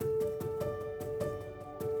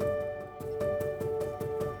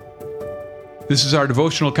This is our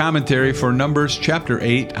devotional commentary for Numbers chapter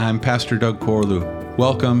 8. I'm Pastor Doug Corlew.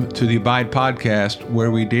 Welcome to the Abide Podcast, where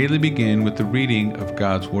we daily begin with the reading of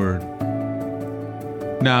God's Word.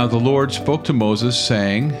 Now the Lord spoke to Moses,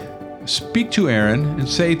 saying, "Speak to Aaron and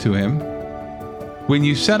say to him, when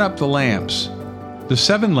you set up the lamps, the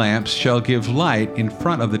 7 lamps shall give light in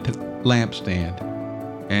front of the lampstand."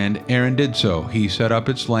 And Aaron did so. He set up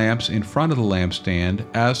its lamps in front of the lampstand,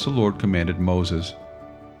 as the Lord commanded Moses.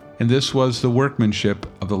 And this was the workmanship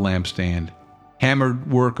of the lampstand,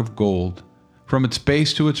 hammered work of gold. From its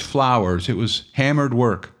base to its flowers it was hammered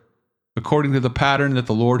work, according to the pattern that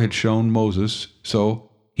the Lord had shown Moses.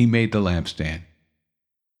 So he made the lampstand.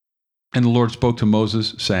 And the Lord spoke to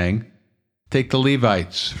Moses, saying, "Take the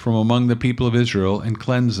Levites from among the people of Israel and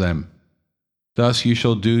cleanse them. Thus you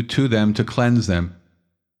shall do to them to cleanse them.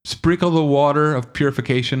 Sprinkle the water of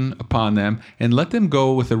purification upon them, and let them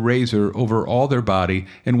go with a razor over all their body,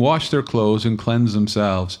 and wash their clothes and cleanse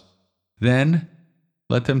themselves. Then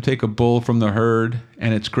let them take a bull from the herd,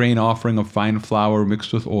 and its grain offering of fine flour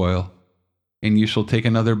mixed with oil. And you shall take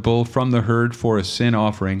another bull from the herd for a sin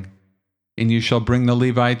offering. And you shall bring the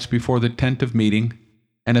Levites before the tent of meeting,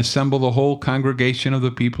 and assemble the whole congregation of the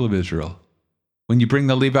people of Israel. When you bring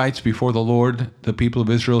the Levites before the Lord, the people of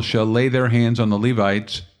Israel shall lay their hands on the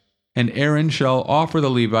Levites, and Aaron shall offer the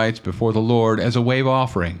Levites before the Lord as a wave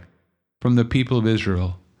offering from the people of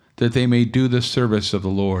Israel, that they may do the service of the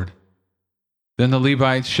Lord. Then the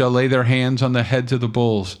Levites shall lay their hands on the heads of the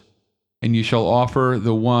bulls, and you shall offer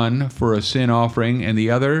the one for a sin offering and the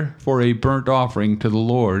other for a burnt offering to the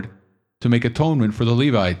Lord, to make atonement for the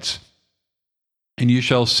Levites. And you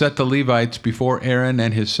shall set the Levites before Aaron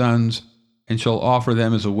and his sons, and shall offer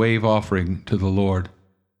them as a wave offering to the Lord.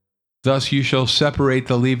 Thus you shall separate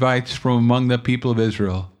the Levites from among the people of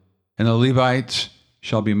Israel, and the Levites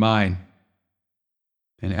shall be mine.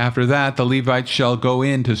 And after that the Levites shall go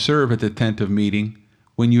in to serve at the tent of meeting,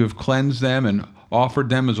 when you have cleansed them and offered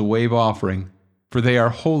them as a wave offering, for they are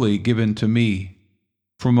wholly given to me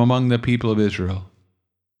from among the people of Israel.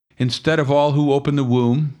 Instead of all who open the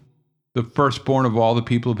womb, the firstborn of all the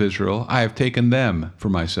people of Israel, I have taken them for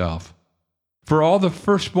myself. For all the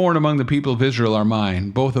firstborn among the people of Israel are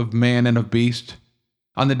mine, both of man and of beast.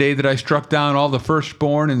 On the day that I struck down all the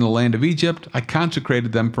firstborn in the land of Egypt, I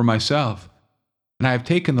consecrated them for myself. And I have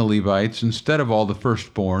taken the Levites instead of all the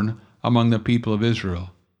firstborn among the people of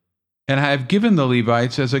Israel. And I have given the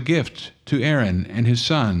Levites as a gift to Aaron and his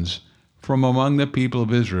sons from among the people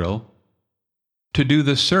of Israel, to do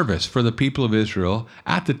the service for the people of Israel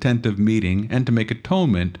at the tent of meeting, and to make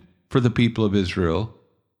atonement for the people of Israel,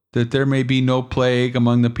 that there may be no plague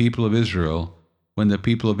among the people of Israel when the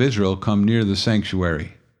people of Israel come near the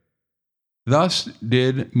sanctuary." Thus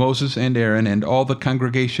did Moses and Aaron and all the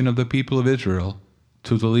congregation of the people of Israel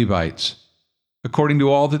to the Levites. According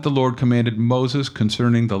to all that the Lord commanded Moses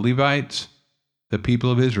concerning the Levites, the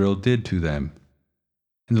people of Israel did to them.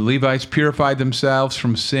 And the Levites purified themselves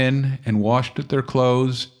from sin and washed their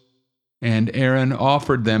clothes, and Aaron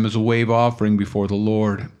offered them as a wave offering before the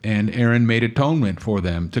Lord, and Aaron made atonement for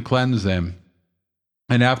them to cleanse them.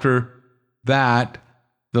 And after that,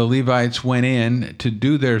 the Levites went in to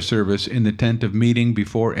do their service in the tent of meeting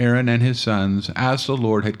before Aaron and his sons, as the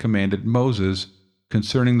Lord had commanded Moses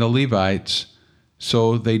concerning the Levites,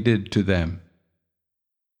 so they did to them.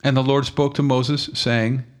 And the Lord spoke to Moses,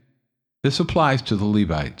 saying, "This applies to the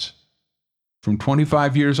Levites. From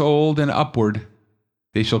 25 years old and upward,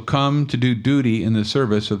 they shall come to do duty in the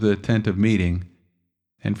service of the tent of meeting,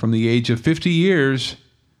 and from the age of 50 years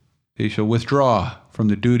they shall withdraw from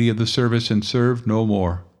the duty of the service and serve no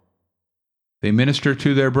more. They minister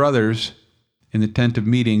to their brothers in the tent of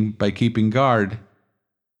meeting by keeping guard,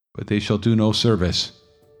 but they shall do no service.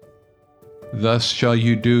 Thus shall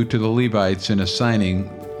you do to the Levites in assigning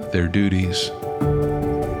their duties."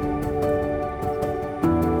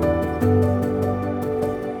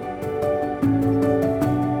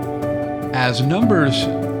 As Numbers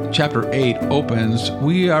chapter 8 opens,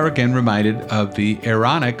 we are again reminded of the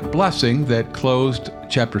Aaronic blessing that closed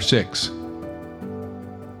chapter 6.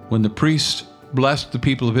 When the priests blessed the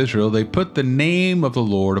people of Israel, they put the name of the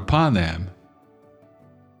Lord upon them.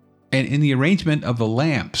 And in the arrangement of the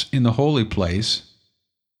lamps in the holy place,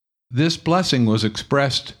 this blessing was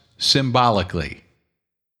expressed symbolically.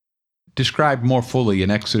 Described more fully in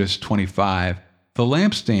Exodus 25, the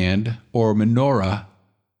lampstand, or menorah,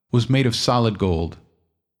 was made of solid gold.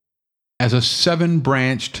 As a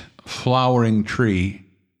 7-branched flowering tree,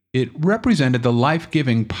 it represented the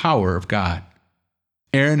life-giving power of God.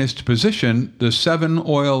 Aaron is to position the 7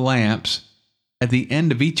 oil lamps at the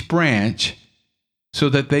end of each branch so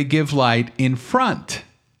that they give light in front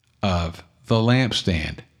of the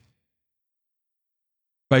lampstand.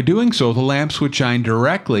 By doing so, the lamps would shine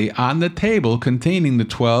directly on the table containing the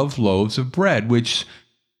 12 loaves of bread, which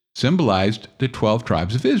symbolized the 12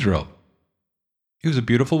 tribes of Israel. It was a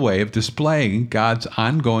beautiful way of displaying God's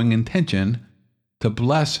ongoing intention to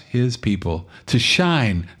bless His people, to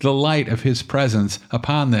shine the light of His presence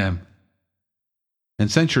upon them.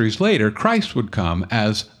 And centuries later, Christ would come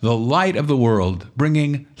as the light of the world,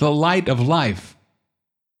 bringing the light of life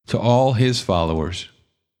to all His followers.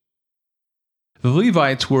 The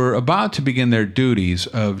Levites were about to begin their duties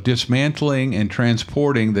of dismantling and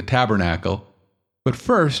transporting the tabernacle, but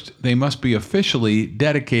first they must be officially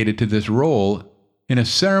dedicated to this role in a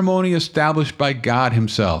ceremony established by God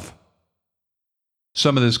Himself.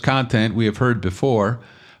 Some of this content we have heard before,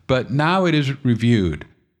 but now it is reviewed.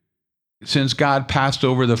 Since God passed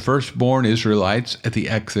over the firstborn Israelites at the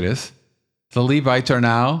Exodus, the Levites are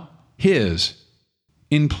now His,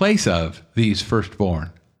 in place of these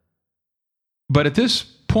firstborn. But at this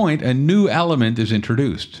point, a new element is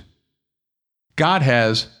introduced. God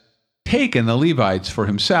has taken the Levites for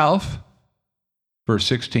Himself, verse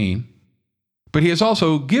 16, but He has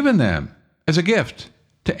also given them as a gift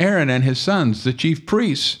to Aaron and his sons, the chief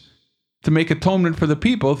priests, to make atonement for the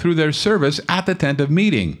people through their service at the tent of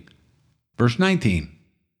meeting, verse 19.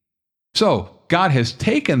 So, God has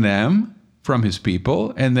taken them from His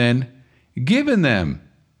people and then given them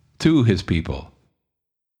to His people.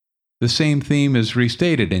 The same theme is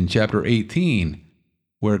restated in chapter 18,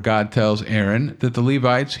 where God tells Aaron that the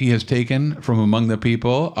Levites He has taken from among the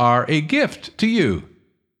people are a gift to you.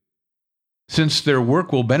 Since their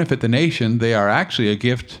work will benefit the nation, they are actually a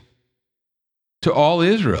gift to all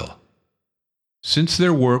Israel. Since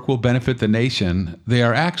their work will benefit the nation, they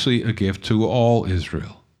are actually a gift to all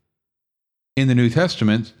Israel. In the New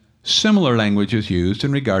Testament, similar language is used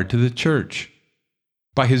in regard to the church.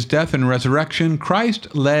 By His death and resurrection,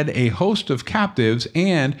 Christ led a host of captives,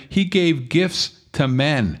 and He gave gifts to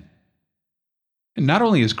men. And not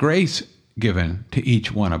only is grace given to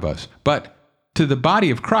each one of us, but to the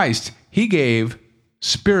body of Christ, He gave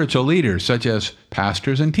spiritual leaders, such as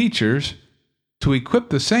pastors and teachers, to equip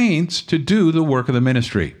the saints to do the work of the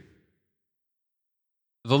ministry.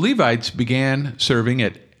 The Levites began serving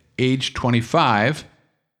at age 25,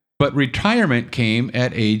 but retirement came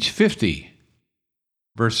at age 50.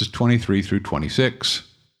 Verses 23 through 26.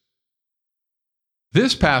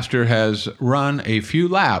 This pastor has run a few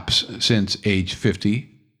laps since age 50,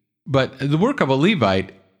 but the work of a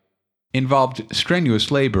Levite involved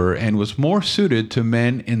strenuous labor and was more suited to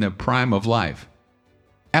men in the prime of life.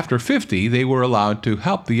 After 50, they were allowed to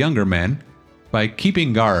help the younger men by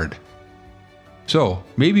keeping guard. So,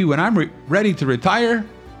 maybe when I'm ready to retire,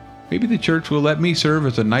 maybe the church will let me serve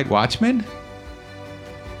as a night watchman?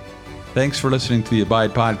 Thanks for listening to the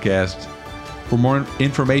Abide Podcast. For more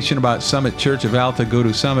information about Summit Church of Alta, go to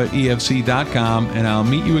summitefc.com, and I'll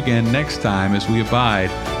meet you again next time as we abide,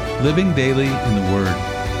 living daily in the Word.